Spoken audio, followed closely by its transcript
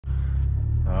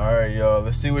All right, y'all,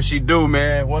 let's see what she do,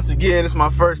 man. Once again, it's my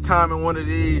first time in one of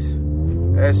these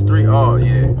S3. Oh,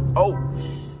 yeah. Oh.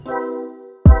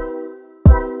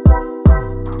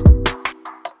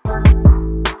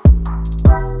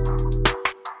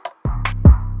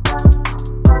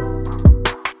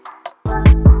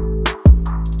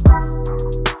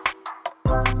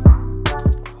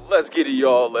 Let's get it,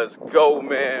 y'all. Let's go,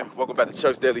 man. Welcome back to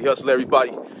Chuck's Daily Hustle,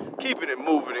 everybody. Keeping it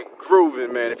moving and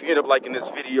grooving, man. If you end up liking this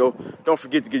video, don't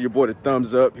forget to give your boy the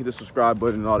thumbs up, hit the subscribe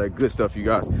button, and all that good stuff, you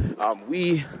guys.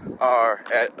 We are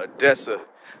at Adesa,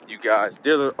 you guys.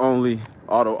 Dealer-only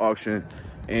auto auction,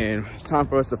 and it's time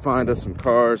for us to find us some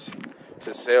cars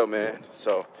to sell, man.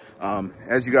 So,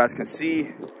 as you guys can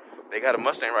see, they got a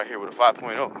Mustang right here with a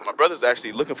 5.0. My brother's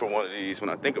actually looking for one of these when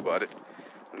I think about it.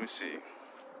 Let me see.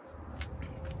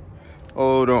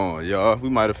 Hold on, y'all. We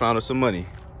might have found us some money.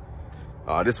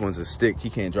 This one's a stick. He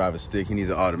can't drive a stick. He needs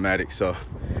an automatic. So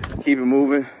keep it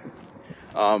moving.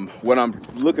 What I'm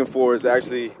looking for is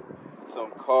actually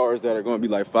some cars that are going to be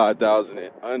like 5,000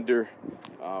 and under.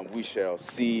 We shall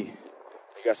see.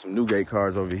 We got some Newgate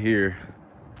cars over here.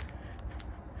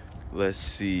 Let's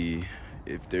see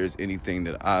if there's anything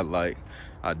that I like.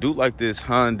 I do like this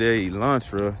Hyundai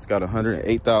Elantra. It's got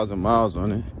 108,000 miles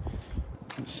on it.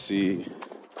 Let's see.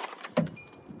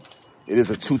 It is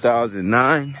a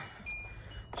 2009.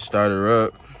 Start her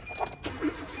up.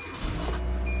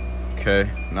 Okay,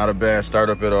 not a bad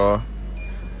startup at all.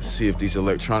 Let's see if these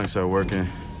electronics are working.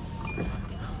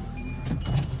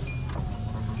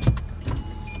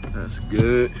 That's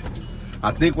good.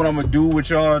 I think what I'm gonna do with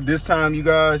y'all this time, you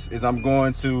guys, is I'm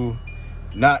going to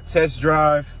not test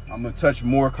drive. I'm gonna touch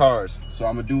more cars. So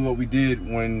I'm gonna do what we did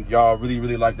when y'all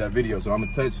really liked that video. So I'm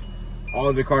gonna touch all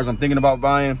of the cars I'm thinking about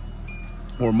buying,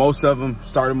 or most of them,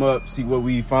 start them up, see what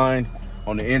we find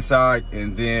on the inside,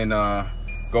 and then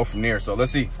go from there. So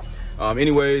let's see.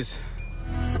 Anyways,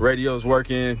 radio's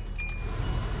working,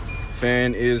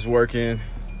 fan is working.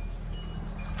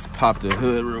 Let's pop the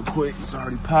hood real quick. It's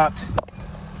already popped.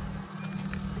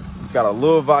 It's got a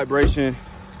little vibration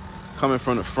coming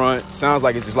from the front. Sounds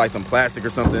like it's just like some plastic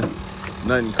or something.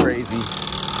 Nothing crazy.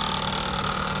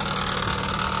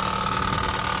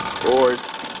 Or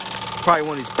it's probably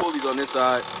one of these pulleys on this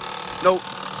side. Nope,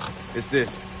 it's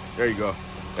this. There you go.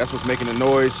 That's what's making the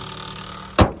noise.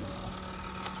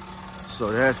 So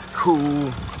that's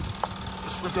cool.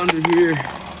 Let's look under here.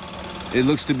 It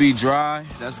looks to be dry.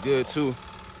 That's good too.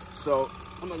 So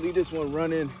I'm gonna leave this one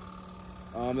running.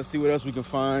 Let's see what else we can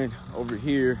find over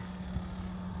here.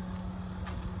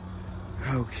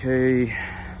 Okay.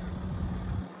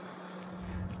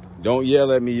 Don't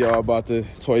yell at me, y'all, about the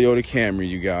Toyota Camry,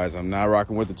 you guys. I'm not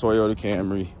rocking with the Toyota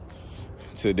Camry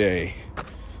today.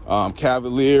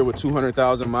 Cavalier with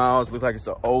 200,000 miles. Looks like it's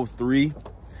a 03.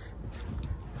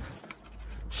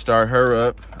 Start her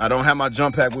up. I don't have my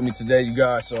jump pack with me today, you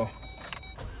guys, so.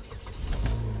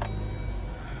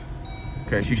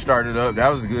 Okay, she started up. That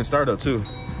was a good startup too.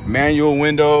 Manual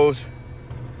windows.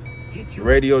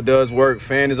 Radio does work.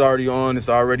 Fan is already on. It's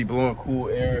already blowing cool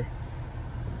air.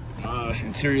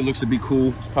 Interior looks to be cool.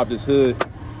 Let's pop this hood.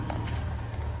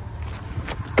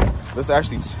 Let's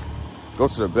actually go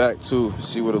to the back too,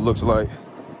 see what it looks like.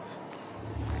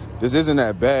 This isn't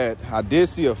that bad. I did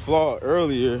see a flaw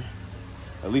earlier.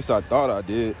 At least I thought I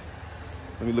did.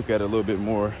 Let me look at it a little bit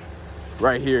more.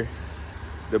 Right here,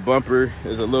 the bumper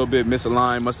is a little bit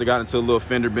misaligned. Must have gotten into a little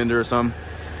fender bender or something.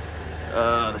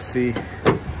 Let's see.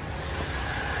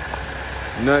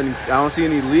 Nothing, I don't see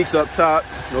any leaks up top.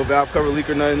 No valve cover leak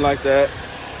or nothing like that.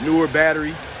 Newer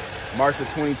battery, March of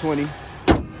 2020.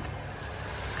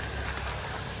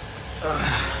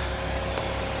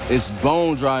 It's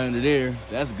bone dry under there.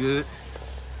 That's good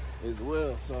as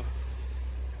well. So,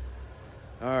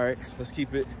 all right, let's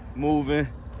keep it moving.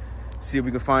 See if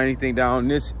we can find anything down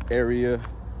this area.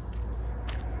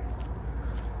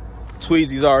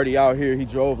 Tweezy's already out here. He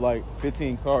drove like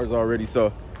 15 cars already.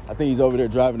 So I think he's over there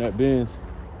driving that Benz.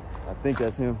 I think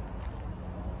that's him.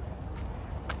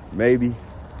 Maybe.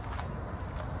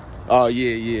 Oh,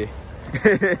 yeah.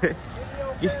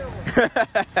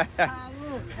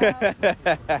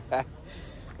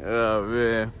 Oh,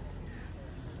 man.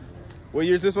 What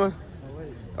year is this one?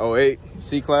 08.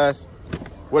 C-Class.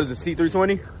 What is it,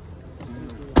 C320?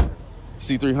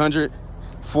 C300.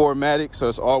 4MATIC, so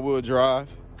it's all-wheel drive.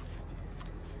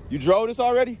 You drove this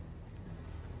already?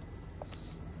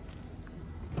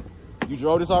 You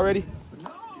drove this already?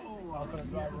 No, I'm gonna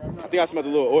drive right now. I think I smelled a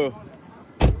little oil.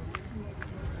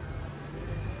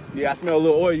 Yeah, I smell a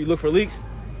little oil. You look for leaks?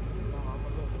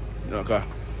 Okay.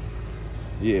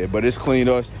 Yeah, but it's clean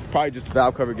though. It's probably just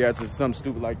valve cover gas or something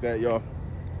stupid like that, y'all.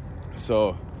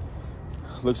 So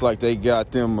Looks like they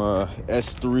got them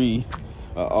S3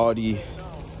 Audi.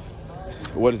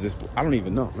 What is this? I don't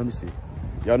even know. Let me see.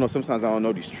 Y'all know sometimes I don't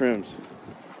know these trims.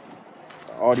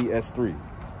 Audi S3.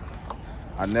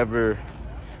 I never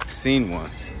seen one.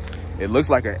 It looks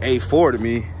like an A4 to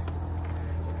me,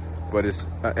 but it's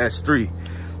a S3.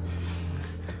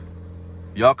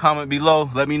 Y'all comment below.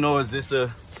 Let me know, is this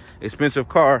a expensive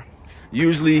car?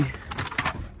 Usually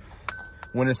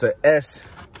when it's a S,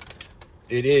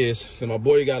 it is. So my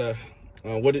boy got a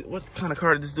what kind of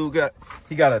car did this dude got?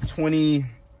 He got a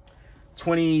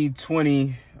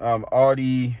 2020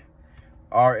 Audi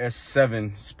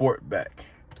RS7 Sportback.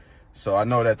 So I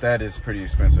know that is pretty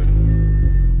expensive.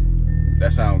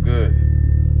 That sound good.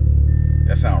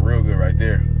 That sound real good right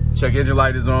there. Check engine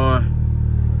light is on.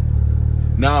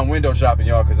 Now I'm window shopping,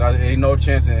 y'all, because there ain't no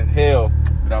chance in hell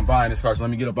that I'm buying this car. So let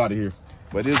me get up out of here.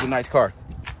 But it is a nice car.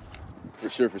 For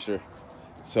sure, for sure.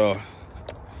 So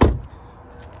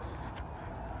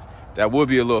that would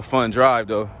be a little fun drive,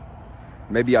 though.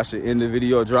 Maybe I should end the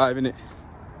video driving it.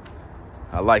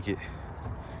 I like it.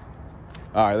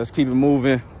 All right, let's keep it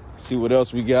moving. See what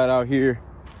else we got out here.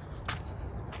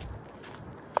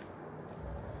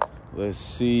 Let's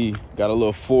see. Got a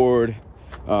little Ford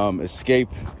Escape.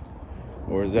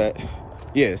 Or is that?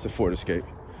 Yeah, it's a Ford Escape.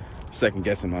 Second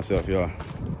guessing myself, y'all.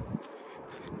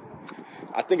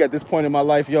 I think at this point in my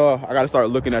life, y'all, I gotta start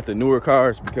looking at the newer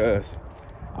cars, because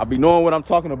I'll be knowing what I'm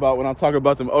talking about when I'm talking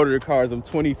about them older cars, them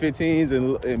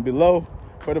 2015s and below,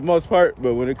 for the most part.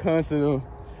 But when it comes to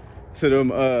them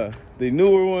the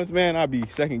newer ones, man, I'll be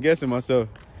second guessing myself,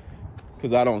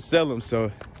 because I don't sell them. So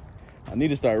I need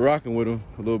to start rocking with them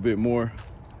a little bit more.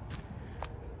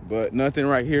 But nothing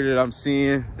right here that I'm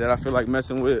seeing that I feel like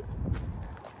messing with.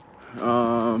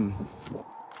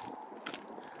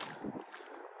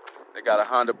 They got a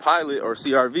Honda Pilot or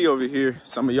CRV over here.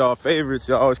 Some of y'all favorites.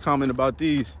 Y'all always comment about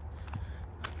these.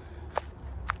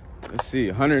 Let's see,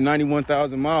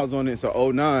 191,000 miles on it. It's a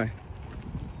 09.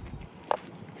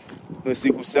 Let's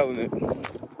see who's selling it.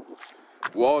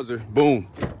 Walzer, boom.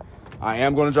 I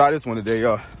am gonna drive this one today,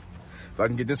 y'all. If I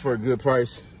can get this for a good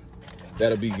price,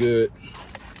 that'll be good.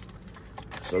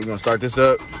 So we're gonna start this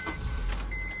up.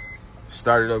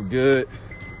 Start it up good.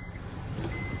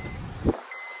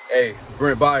 Hey,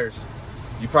 Brent Byers,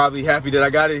 you probably happy that I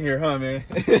got in here, huh, man?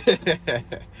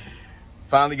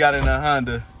 Finally got in a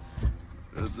Honda.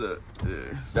 What's up?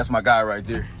 Yeah. That's my guy right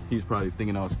there. He was probably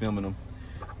thinking I was filming him.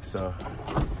 So,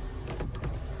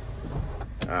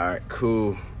 all right,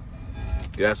 cool.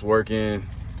 Gas working.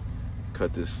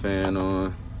 Cut this fan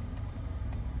on.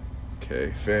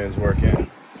 Okay, fan's working.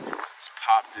 Let's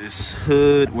pop this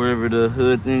hood, wherever the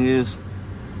hood thing is.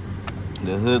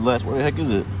 The hood latch, where the heck is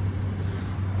it?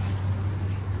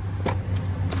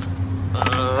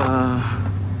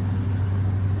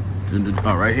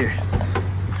 Oh, right here.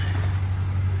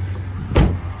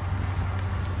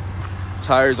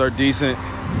 Tires are decent.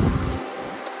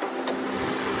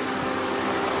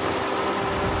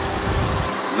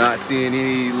 Not seeing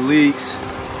any leaks.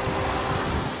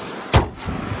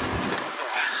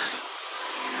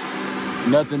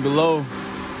 Nothing below.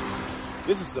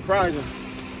 This is surprising.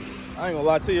 I ain't gonna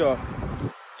lie to y'all.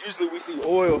 Usually we see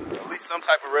oil, at least some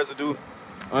type of residue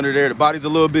under there. The body's a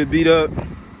little bit beat up.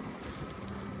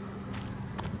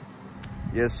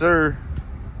 Yes, sir.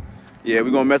 Yeah,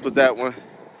 we're gonna mess with that one.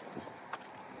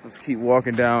 Let's keep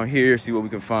walking down here, see what we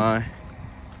can find.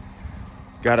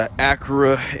 Got an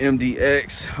Acura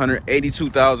MDX,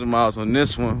 182,000 miles on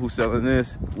this one. Who's selling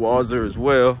this? Walzer as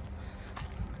well.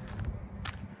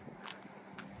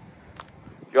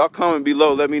 Y'all comment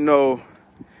below, let me know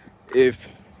if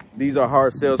these are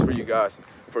hard sales for you guys.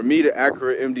 For me, the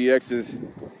Acura MDXs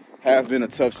have been a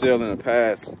tough sale in the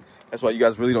past. That's why you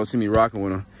guys really don't see me rocking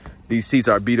with them. These seats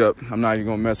are beat up. I'm not even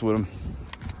gonna mess with them.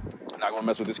 I'm not gonna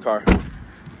mess with this car.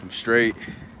 I'm straight.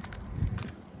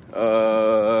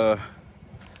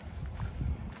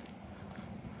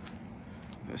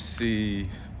 Let's see.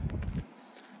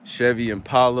 Chevy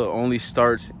Impala only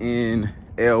starts in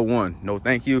L1. No,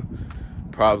 thank you.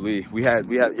 Probably we had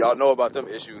y'all know about them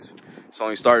issues. It's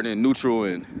only starting in neutral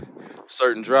and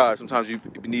certain drives. Sometimes you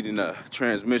be needing a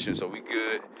transmission, so we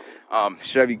good.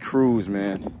 Chevy Cruze,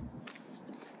 man.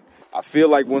 I feel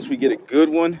like once we get a good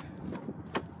one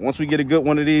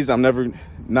of these, I'm never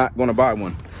not gonna buy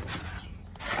one.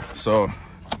 So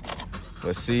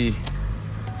let's see.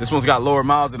 This one's got lower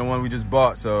miles than the one we just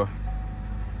bought, so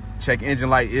check engine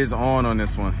light is on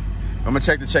this one. I'm gonna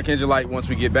check the check engine light once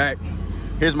we get back.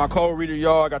 Here's my code reader,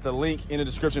 y'all. I got the link in the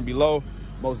description below.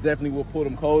 Most definitely will pull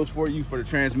them codes for you for the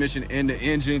transmission and the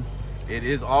engine. It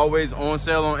is always on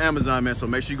sale on Amazon, man, so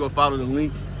make sure you go follow the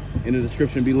link in the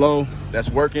description below. That's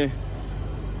working.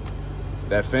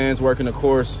 That fan's working, of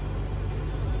course.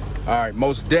 All right,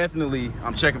 most definitely,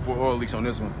 I'm checking for oil leaks on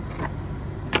this one.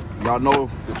 Y'all know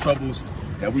the troubles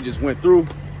that we just went through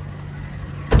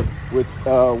with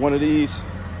one of these.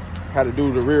 Had to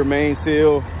do the rear main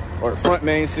seal or the front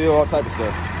main seal, all type of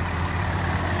stuff.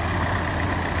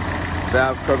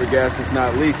 Valve cover gas is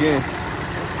not leaking.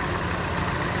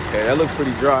 Okay, that looks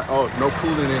pretty dry. Oh, no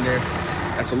coolant in there.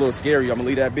 That's a little scary. I'm gonna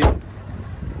leave that be.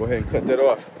 Go ahead and cut that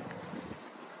off.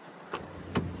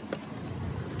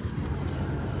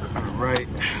 All right.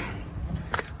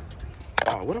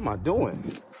 Oh, what am I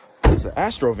doing? It's an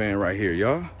Astro van right here,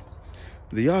 y'all.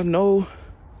 Do y'all know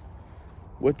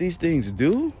what these things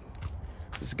do?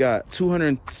 It's got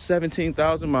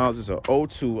 217,000 miles. It's an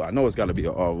 02. I know it's got to be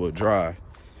an all-wheel drive.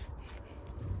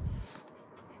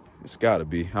 It's got to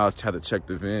be. I'll try to check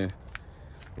the VIN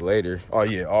later. Oh,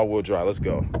 yeah, all-wheel drive. Let's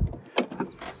go.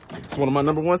 It's one of my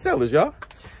 #1 sellers, y'all.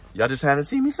 Y'all just haven't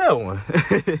seen me sell one.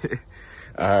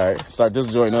 All right, start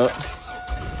this joint up.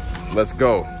 Let's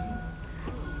go.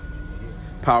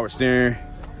 Power steering.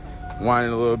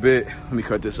 Winding a little bit. Let me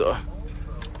cut this off.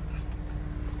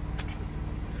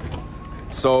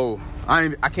 So I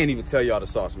can't even tell y'all the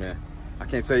sauce, man. I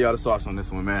can't tell y'all the sauce on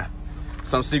this one, man.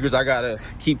 Some secrets I gotta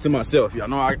keep to myself. Y'all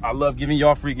know I love giving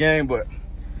y'all free game, but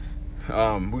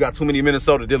we got too many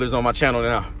Minnesota dealers on my channel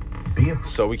now,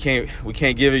 so we can't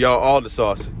give y'all all the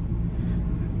sauce.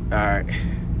 All right,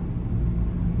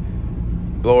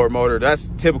 blower motor.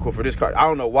 That's typical for this car. I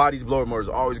don't know why these blower motors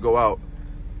always go out.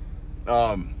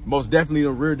 Most definitely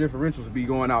the rear differentials be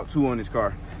going out too on this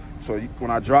car. So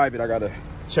when I drive it, I gotta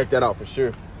check that out for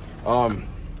sure.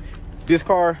 This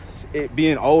car, it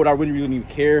being old, I really don't even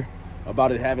care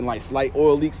about it having like slight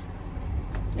oil leaks,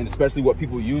 and especially what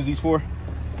people use these for.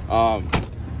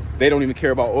 They don't even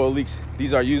care about oil leaks.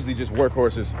 These are usually just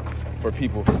workhorses for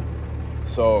people,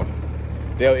 so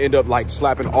they'll end up like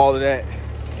slapping all of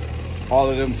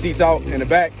them seats out in the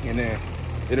back, and then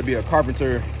it'll be a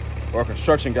carpenter or a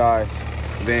construction guy's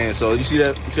van. So you see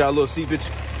that little seepage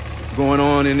going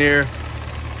on in there?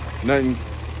 Nothing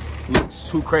looks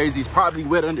too crazy. It's probably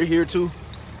wet under here too.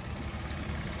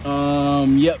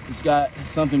 Yep, it's got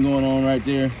something going on right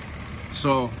there.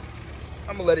 So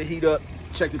I'm gonna let it heat up,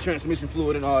 check the transmission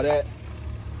fluid and all that,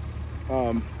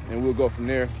 and we'll go from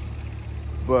there.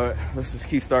 But let's just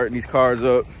keep starting these cars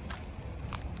up.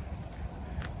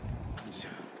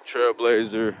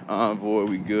 Trailblazer, Envoy,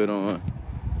 we good on.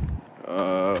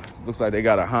 Looks like they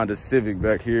got a Honda Civic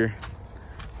back here.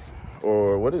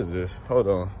 Or what is this? Hold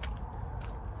on.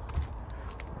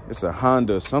 It's a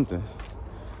Honda something.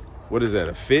 What is that,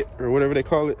 a Fit or whatever they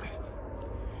call it?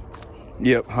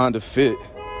 Yep, Honda Fit.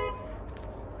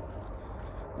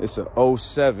 It's a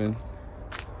 07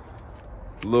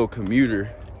 little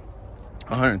commuter,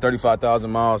 135,000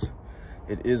 miles.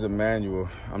 It is a manual.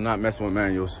 I'm not messing with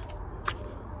manuals.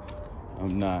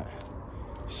 I'm not.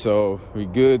 So we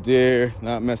good there,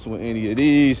 not messing with any of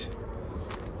these.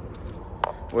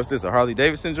 What's this, a Harley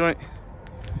Davidson joint?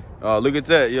 Oh, look at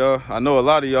that, y'all. I know a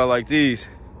lot of y'all like these.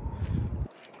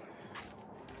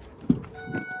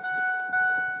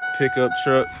 Pickup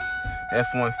truck,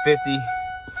 F-150.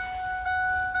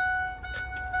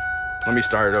 Let me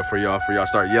start it up for y'all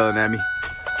start yelling at me.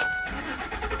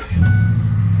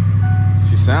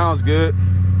 She sounds good.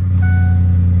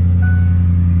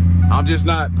 I'm just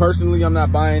not, personally, I'm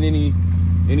not buying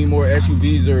any more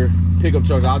SUVs or pickup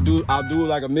trucks. I'll do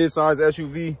like a mid-size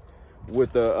SUV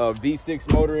with a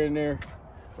V6 motor in there,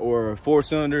 or a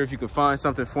 4-cylinder if you can find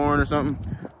something foreign or something.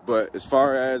 But as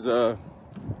far as the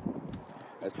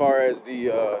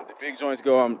big joints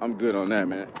go, I'm good on that,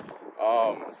 man.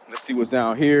 Let's see what's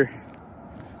down here.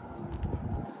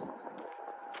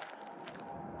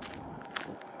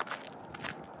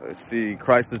 Let's see,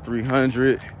 Chrysler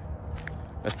 300.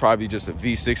 That's probably just a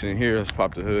V6 in here. Let's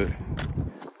pop the hood.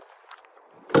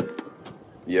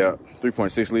 Yeah,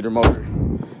 3.6 liter motor.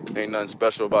 Ain't nothing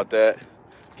special about that.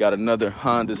 Got another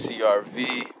Honda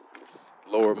CR-V.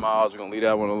 Lower miles, we're gonna leave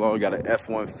that one alone. Got an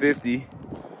F-150.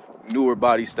 Newer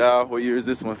body style. What year is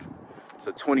this one? It's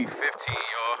a 2015,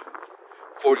 y'all.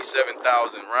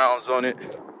 47,000 rounds on it.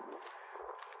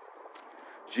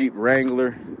 Jeep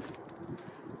Wrangler.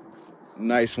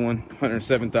 Nice one,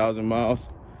 107,000 miles.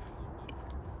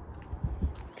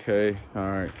 Okay, all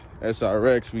right.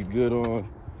 SRX, we good on.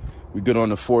 We good on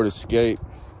the Ford Escape.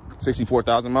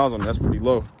 64,000 miles on it. That's pretty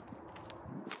low.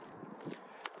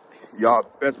 Y'all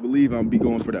best believe I'm gonna be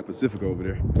going for that Pacifica over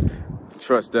there.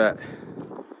 Trust that.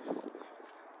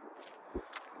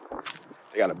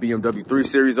 They got a BMW 3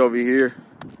 Series over here.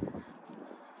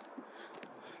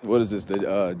 what is this?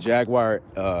 The Jaguar,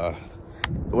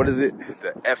 what is it?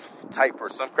 The F-Type or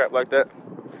some crap like that.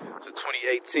 It's a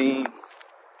 2018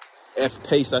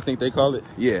 F-Pace, I think they call it.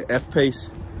 Yeah, F-Pace.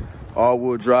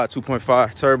 All-wheel drive,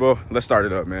 2.5 turbo. Let's start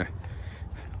it up, man.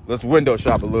 Let's window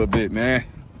shop a little bit, man.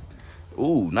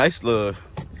 Ooh, nice little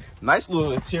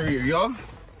interior, y'all.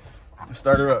 Let's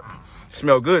start her up.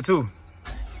 Smell good, too.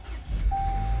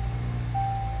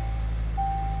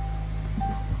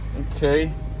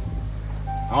 Okay.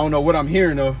 I don't know what I'm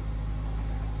hearing, though.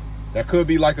 That could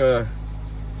be like a,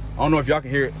 I don't know if y'all can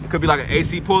hear it. It could be like an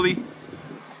AC pulley,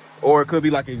 or it could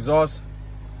be like exhaust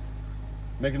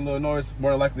making a little noise.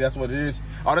 More than likely, that's what it is.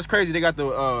 Oh, that's crazy. They got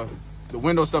the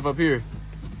window stuff up here.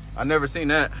 I never seen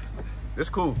that. It's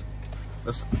cool.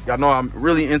 Y'all know I'm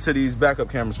really into these backup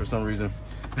cameras for some reason.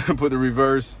 Put the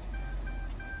reverse.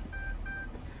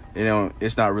 You know,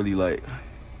 it's not really like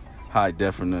high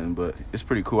def or nothing, but it's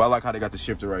pretty cool. I like how they got the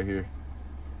shifter right here.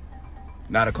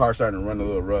 Now the car's starting to run a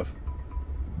little rough.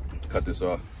 Cut this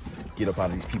off. Get up out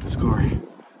of these people's car.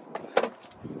 All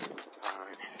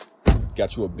right.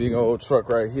 Got you a big old truck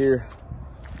right here.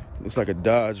 Looks like a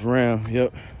Dodge Ram.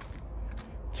 Yep.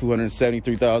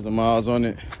 273,000 miles on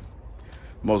it.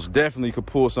 Most definitely could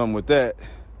pull something with that.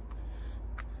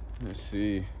 Let's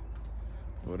see.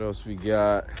 What else we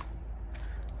got?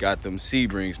 Got them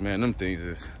Sebrings, man. Them things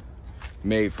is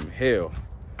made from hell.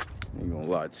 Ain't gonna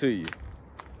lie to you.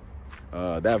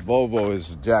 That Volvo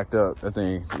is jacked up. That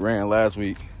thing ran last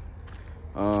week.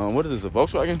 What is this, a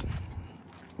Volkswagen?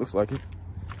 Looks like it.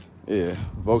 Yeah,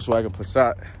 Volkswagen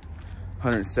Passat,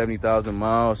 170,000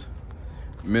 miles.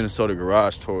 Minnesota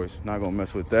Garage Toys. Not gonna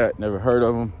mess with that. Never heard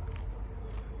of them.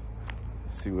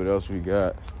 Let's see what else we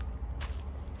got.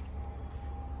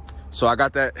 So I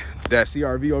got that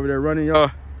CRV over there running,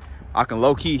 y'all. I can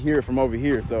low-key hear it from over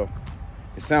here, so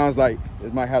it sounds like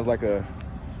it might have like a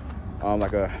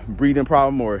breathing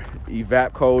problem or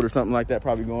evap code or something like that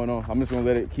probably going on. I'm just gonna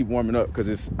let it keep warming up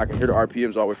because I can hear the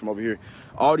RPMs all the way from over here.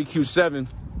 Audi Q7.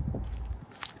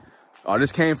 Oh,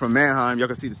 this came from Mannheim. Y'all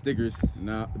can see the stickers.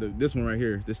 Now this one right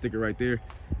here, this sticker right there,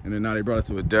 and then now they brought it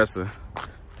to Adesa.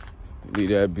 Leave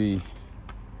that be.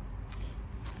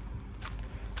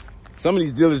 Some of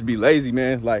these dealers be lazy,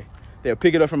 man. Like, they'll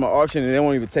pick it up from an auction and they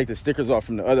won't even take the stickers off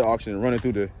from the other auction and run it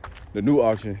through the new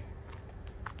auction.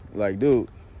 Like, dude,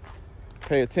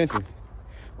 pay attention.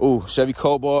 Ooh, Chevy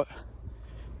Cobalt,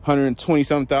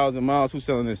 120-something thousand miles. Who's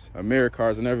selling this?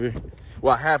 Americars and everything.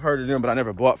 Well, I have heard of them, but I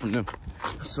never bought from them.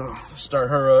 So, let's start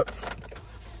her up.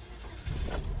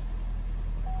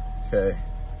 Okay.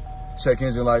 Check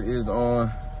engine light is on.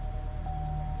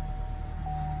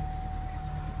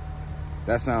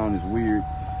 That sound is weird.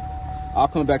 I'll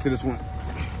come back to this one.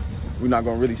 We're not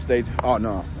gonna really stay. Oh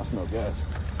no, I smell gas.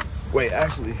 Wait,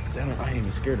 actually, I ain't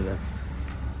even scared of that.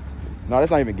 No, that's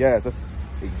not even gas, that's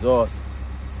exhaust.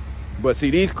 But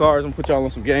see, these cars, I'm gonna put y'all on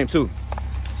some game too.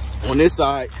 On this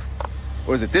side,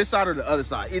 or is it this side or the other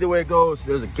side? Either way it goes,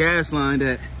 there's a gas line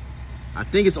that I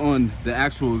think it's on the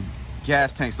actual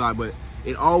gas tank side, but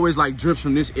it always like drips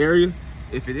from this area.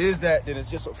 If it is that, then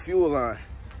it's just a fuel line.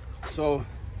 So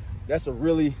that's a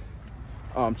really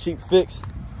cheap fix.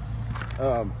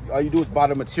 All you do is buy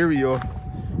the material,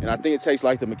 and I think it takes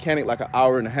like the mechanic like an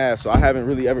hour and a half. So I haven't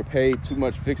really ever paid too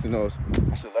much fixing those.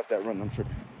 I should have left that running. I'm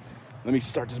tripping. Let me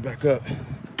start this back up.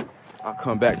 I'll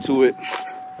come back to it.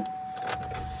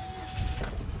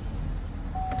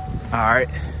 All right,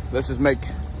 let's just make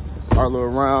our little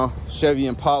round. Chevy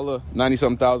Impala,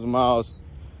 90-something thousand miles.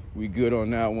 We good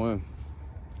on that one.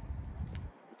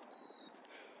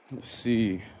 Let's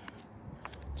see.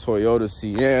 Toyota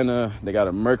Sienna. They got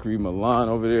a Mercury Milan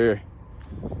over there.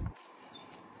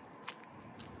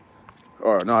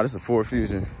 Oh, no, this is a Ford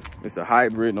Fusion. It's a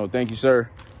hybrid. No, thank you, sir.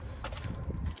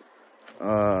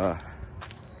 Got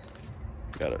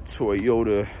a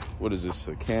Toyota. What is this?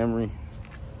 A Camry?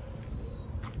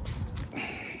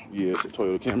 Yeah, it's a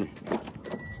Toyota Camry.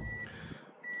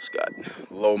 It's got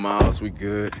low miles. We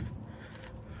good.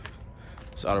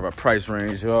 It's out of our price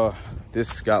range, y'all.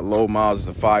 This got low miles.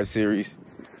 It's a 5 Series.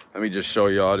 Let me just show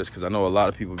y'all this because I know a lot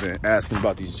of people have been asking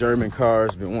about these German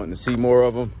cars, been wanting to see more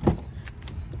of them.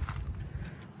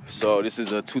 So this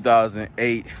is a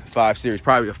 2008 5 Series,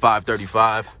 probably a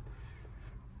 535.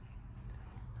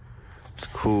 It's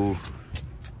cool.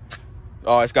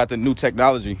 Oh, it's got the new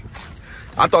technology.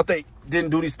 I thought they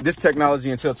didn't do this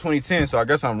technology until 2010, so I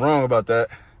guess I'm wrong about that.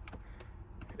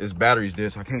 It's batteries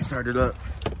this, I can't start it up.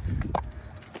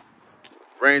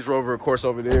 Range Rover, of course,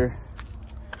 over there.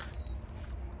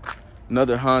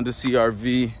 Another Honda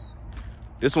CRV.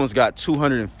 This one's got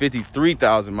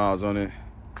 253,000 miles on it.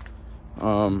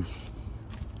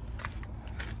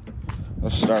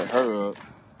 Let's start her up.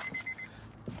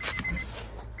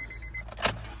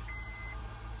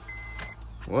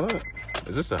 What?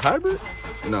 Is this a hybrid?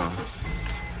 No.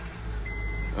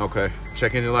 Okay.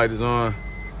 Check engine light is on.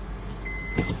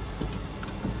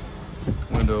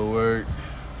 Window work.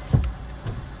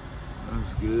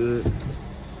 That's good.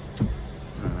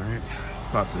 Alright.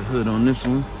 Pop the hood on this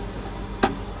one.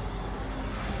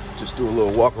 Just do a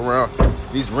little walk around.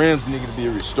 These rims need to be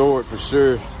restored for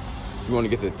sure. You want to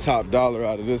get the top dollar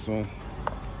out of this one.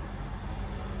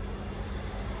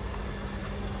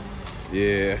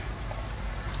 Yeah.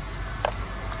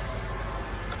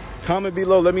 Comment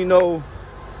below, let me know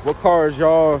what cars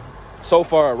y'all so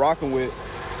far are rocking with.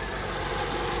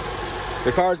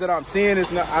 The cars that I'm seeing,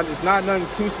 it's not nothing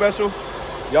too special.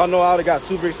 Y'all know I would have got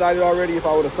super excited already if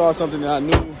I would have saw something that I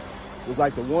knew was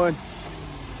like the one.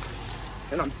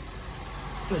 And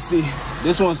let's see,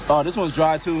 this one's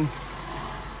dry too.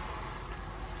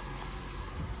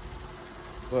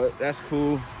 But that's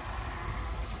cool.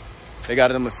 They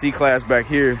got them a C-Class back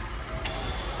here,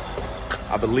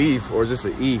 I believe, or is this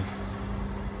an E?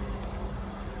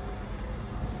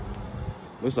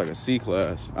 Looks like a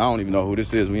C-Class. I don't even know who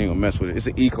this is. We ain't gonna mess with it. It's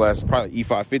an E-Class, probably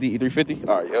E550, E350.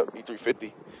 All right, yep,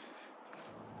 E350.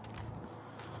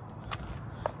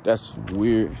 That's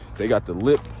weird. They got the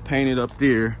lip painted up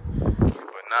there, but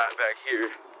not back here.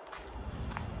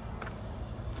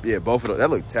 Yeah, both of those. That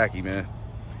look tacky, man.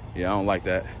 Yeah, I don't like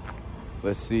that.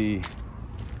 Let's see.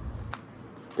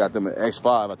 Got them at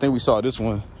X5. I think we saw this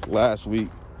one last week.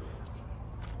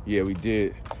 Yeah, we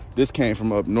did. This came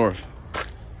from up north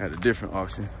at a different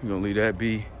auction. We're gonna leave that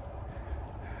be.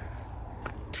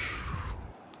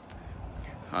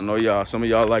 I know y'all, some of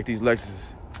y'all like these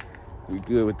Lexus. We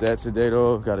good with that today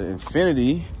though. Got an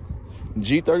Infiniti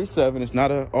G37. It's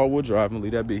not an all-wheel drive. I'm gonna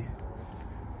leave that be.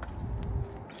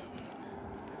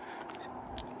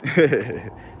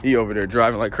 He over there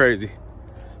driving like crazy.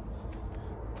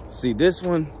 See this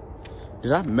one,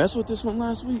 did I mess with this one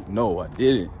last week? No, I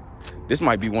didn't. This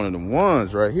might be one of the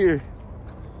ones right here.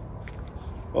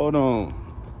 Hold on.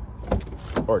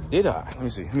 Or did I? Let me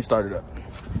see, let me start it up.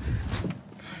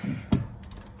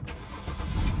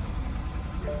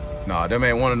 Nah, them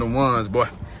ain't one of the ones, boy.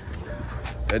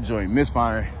 That joint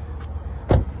misfiring.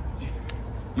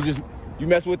 You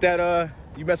mess with that,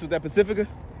 you mess with that Pacifica?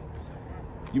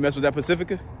 You mess with that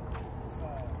Pacifica?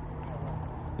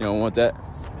 You don't want that?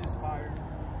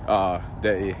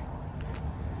 That is.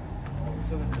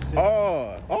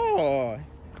 Oh,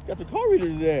 got your car reader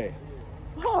today.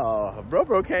 Oh,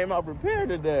 bro came out prepared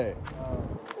today.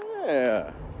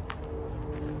 Yeah.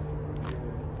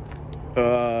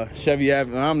 Chevy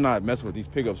Avenue. I'm not messing with these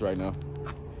pickups right now.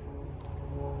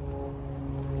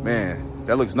 Man,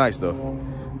 that looks nice though.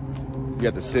 You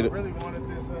got to sit. I really wanted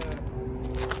this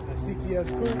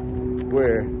CTS coupe.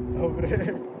 Where? Over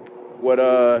there. What?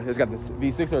 It's got the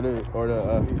V6 or the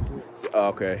V6.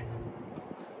 Okay.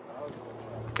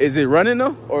 Is it running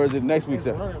though, or is it next week? It's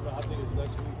running, but I think it's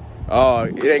next week. Oh,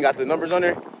 it ain't got the numbers on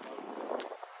there.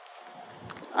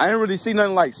 I didn't really see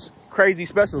nothing like crazy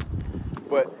special,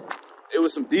 but it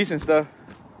was some decent stuff.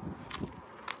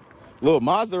 Little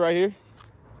Mazda right here.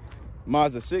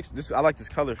 Mazda 6. I like this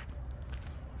color.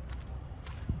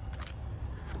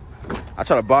 I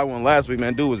tried to buy one last week,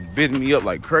 man. Dude was bidding me up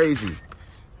like crazy.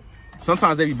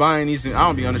 Sometimes they be buying these, and I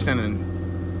don't be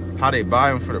understanding how they buy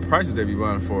them for the prices they be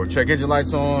buying for. Check engine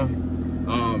lights on.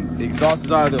 The exhaust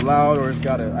is either loud or it's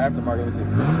got an aftermarket. Let's see.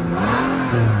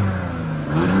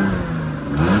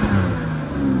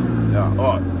 Yeah.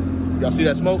 Oh, y'all see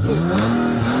that smoke? Look.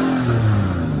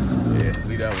 Yeah,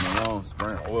 leave that one alone. It's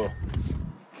burning oil.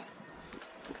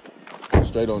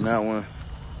 Straight on that one.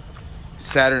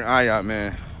 Saturn Ion,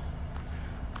 man.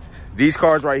 These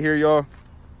cars right here, y'all.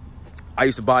 I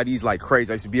used to buy these like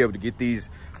crazy. I used to be able to get these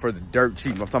for the dirt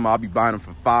cheap. I'm talking about I'll be buying them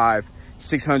for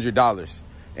 $500-600.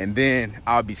 And then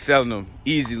I'll be selling them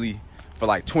easily for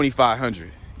like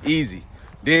 $2,500. Easy.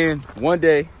 Then one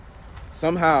day,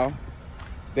 somehow,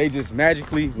 they just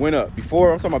magically went up. I'm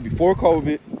talking about before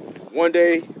COVID. One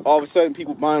day, all of a sudden,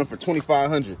 people buying them for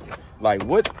 $2,500. Like,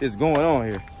 what is going on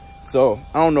here? So,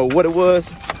 I don't know what it was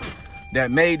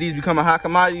that made these become a hot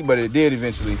commodity, but it did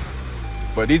eventually.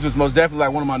 But these was most definitely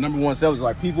like one of my #1 sellers.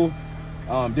 Like, people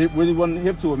really wasn't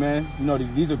hip to it, man. You know,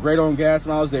 these are great on gas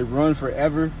miles. They run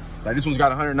forever. Like, this one's got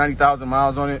 190,000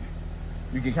 miles on it.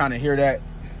 You can kind of hear that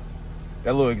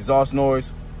little exhaust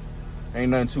noise.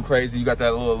 Ain't nothing too crazy. You got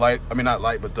that little light. I mean, not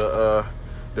light, but the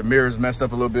mirror's messed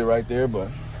up a little bit right there, but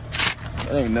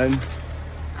that ain't nothing.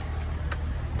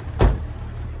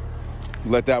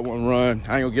 Let that one run.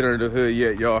 I ain't gonna get under the hood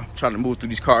yet, y'all. Trying to move through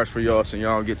these cars for y'all so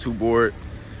y'all don't get too bored.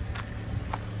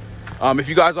 If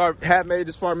you guys have made it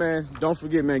this far, man, don't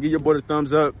forget, man, give your boy a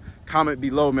thumbs up. Comment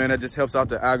below, man. That just helps out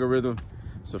the algorithm.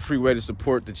 It's a free way to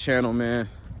support the channel, man.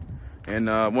 And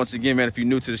once again, man, if you're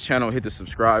new to this channel, hit the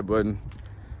subscribe button.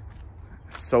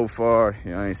 So far,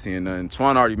 I ain't seeing nothing.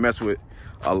 Twan already messed with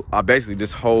basically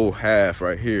this whole half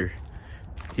right here.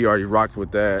 He already rocked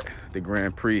with that, the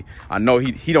Grand Prix. I know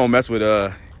he don't mess with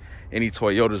any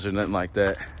Toyotas or nothing like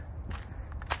that.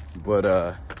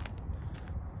 But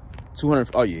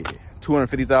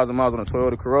 250,000 miles on a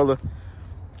Toyota Corolla.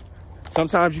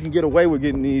 Sometimes you can get away with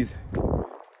getting these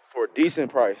for a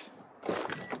decent price,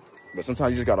 but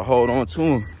sometimes you just gotta hold on to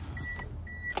them.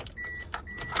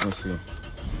 Let's see.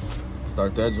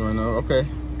 Start that joint up. Okay,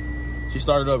 she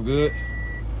started up good.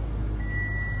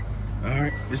 All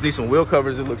right, just need some wheel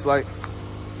covers, it looks like.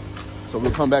 So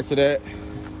we'll come back to that,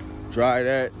 dry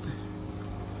that.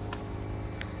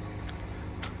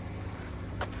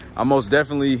 I'm most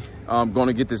definitely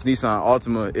gonna get this Nissan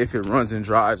Altima if it runs and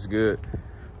drives good.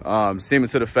 Seeming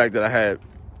to the fact that I had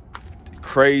a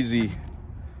crazy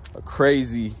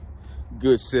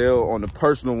good sale on the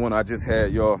personal one I just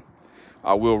had, y'all.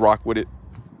 I will rock with it.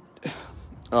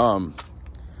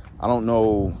 I don't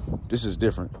know, this is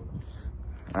different.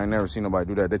 I ain't never seen nobody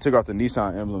do that. They took off the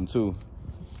Nissan emblem too.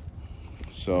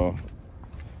 So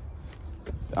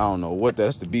I don't know what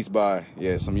that's the Beats by.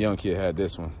 Yeah, some young kid had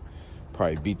this one.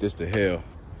 Probably beat this to hell.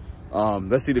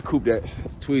 Let's see the coupe that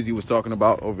Tweezy was talking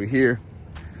about over here.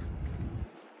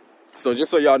 So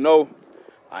just so y'all know,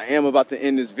 I am about to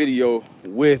end this video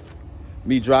with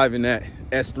me driving that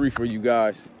S3 for you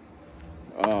guys.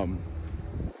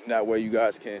 That way you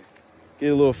guys can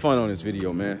get a little fun on this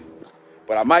video, man.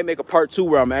 But I might make a part 2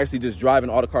 where I'm actually just driving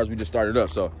all the cars we just started up.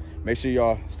 So make sure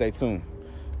y'all stay tuned.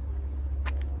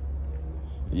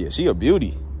 Yeah, she a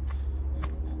beauty.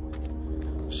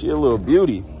 She a little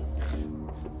beauty.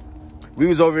 We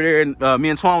was over there, and me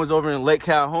and Twan was over in Lake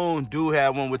Calhoun. Dude had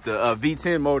one with the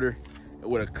V10 motor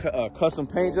with a custom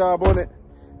paint job on it.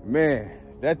 Man,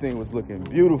 that thing was looking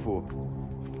beautiful.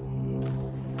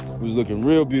 It was looking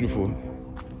real beautiful.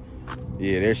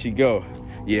 Yeah, there she go.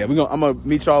 Yeah, I'm gonna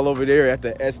meet y'all over there at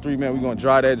the S3, man. We're gonna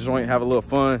drive that joint, have a little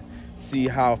fun, see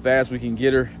how fast we can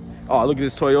get her. Oh, look at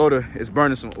this Toyota. It's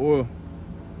burning some oil.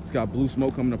 It's got blue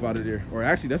smoke coming up out of there. Or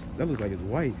actually, that looks like it's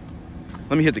white.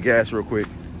 Let me hit the gas real quick.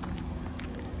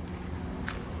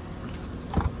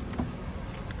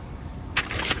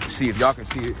 See if y'all can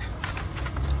see it.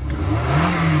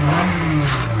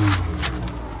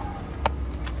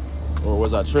 Or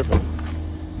was I tripping?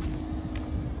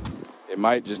 It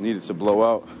might just need it to blow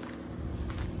out.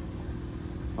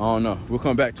 I don't know. We'll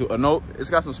come back to it. Nope, it's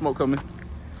got some smoke coming.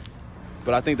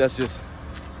 But I think that's just,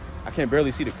 I can't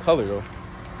barely see the color though.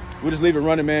 We'll just leave it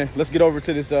running, man. Let's get over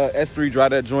to this S3, dry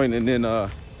that joint, and then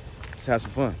let's have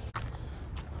some fun.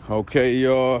 Okay,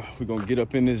 y'all, we're gonna get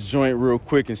up in this joint real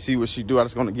quick and see what she do. I'm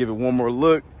just gonna give it one more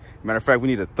look. Matter of fact, we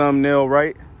need a thumbnail,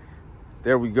 right?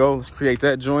 There we go. Let's create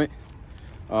that joint.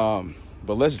 But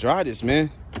let's dry this,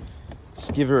 man.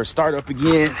 Let's give her a start up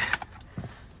again.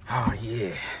 Oh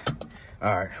yeah.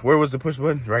 All right, where was the push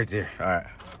button? Right there. All right.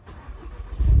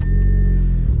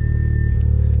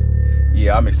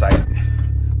 Yeah, I'm excited.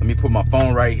 Let me put my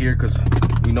phone right here because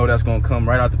we know that's gonna come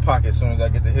right out the pocket as soon as I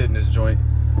get to hitting this joint.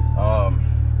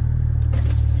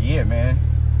 Yeah, man.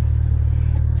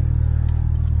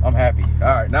 I'm happy. All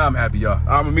right, now I'm happy, y'all.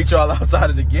 I'm gonna meet y'all outside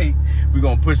of the gate. We're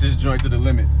gonna push this joint to the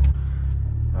limit.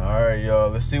 All right, y'all,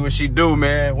 let's see what she do,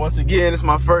 man. Once again, it's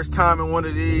my first time in one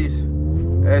of these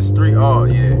S3. Oh,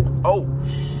 yeah. Oh.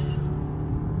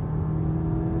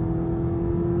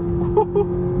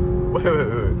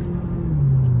 Wait.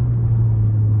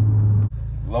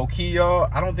 Low key, y'all,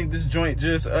 I don't think this joint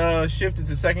just shifted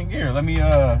to second gear. Let me,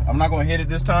 I'm not gonna hit it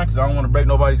this time because I don't want to break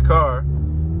nobody's car.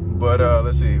 But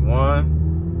let's see,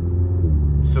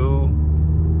 1,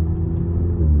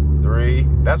 2, 3.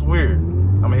 That's weird.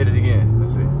 I'm gonna hit it again.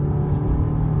 Let's see.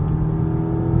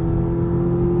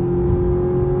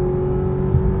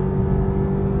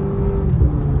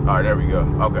 All right, there we go.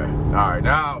 Okay. All right,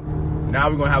 now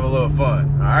we're gonna have a little fun.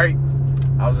 All right.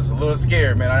 I was just a little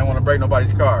scared, man. I didn't want to break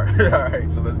nobody's car. All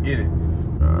right, so let's get it.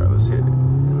 All right, let's hit it.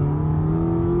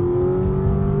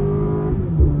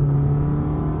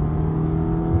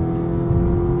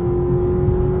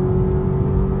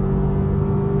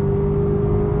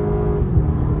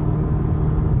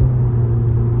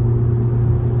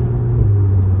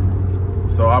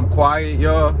 So I'm quiet,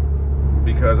 y'all,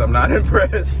 because I'm not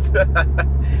impressed.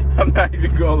 I'm not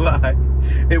even gonna lie.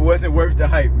 It wasn't worth the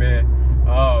hype, man.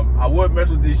 I would mess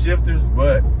with these shifters,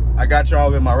 but I got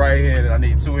y'all in my right hand, and I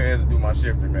need 2 hands to do my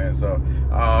shifter, man. So,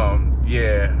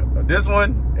 yeah, this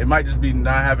one, it might just be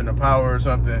not having the power or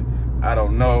something. I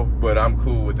don't know, but I'm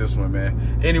cool with this one,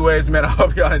 man. Anyways, man, I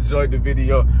hope y'all enjoyed the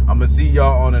video. I'm gonna see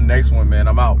y'all on the next one, man.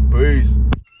 I'm out. Peace.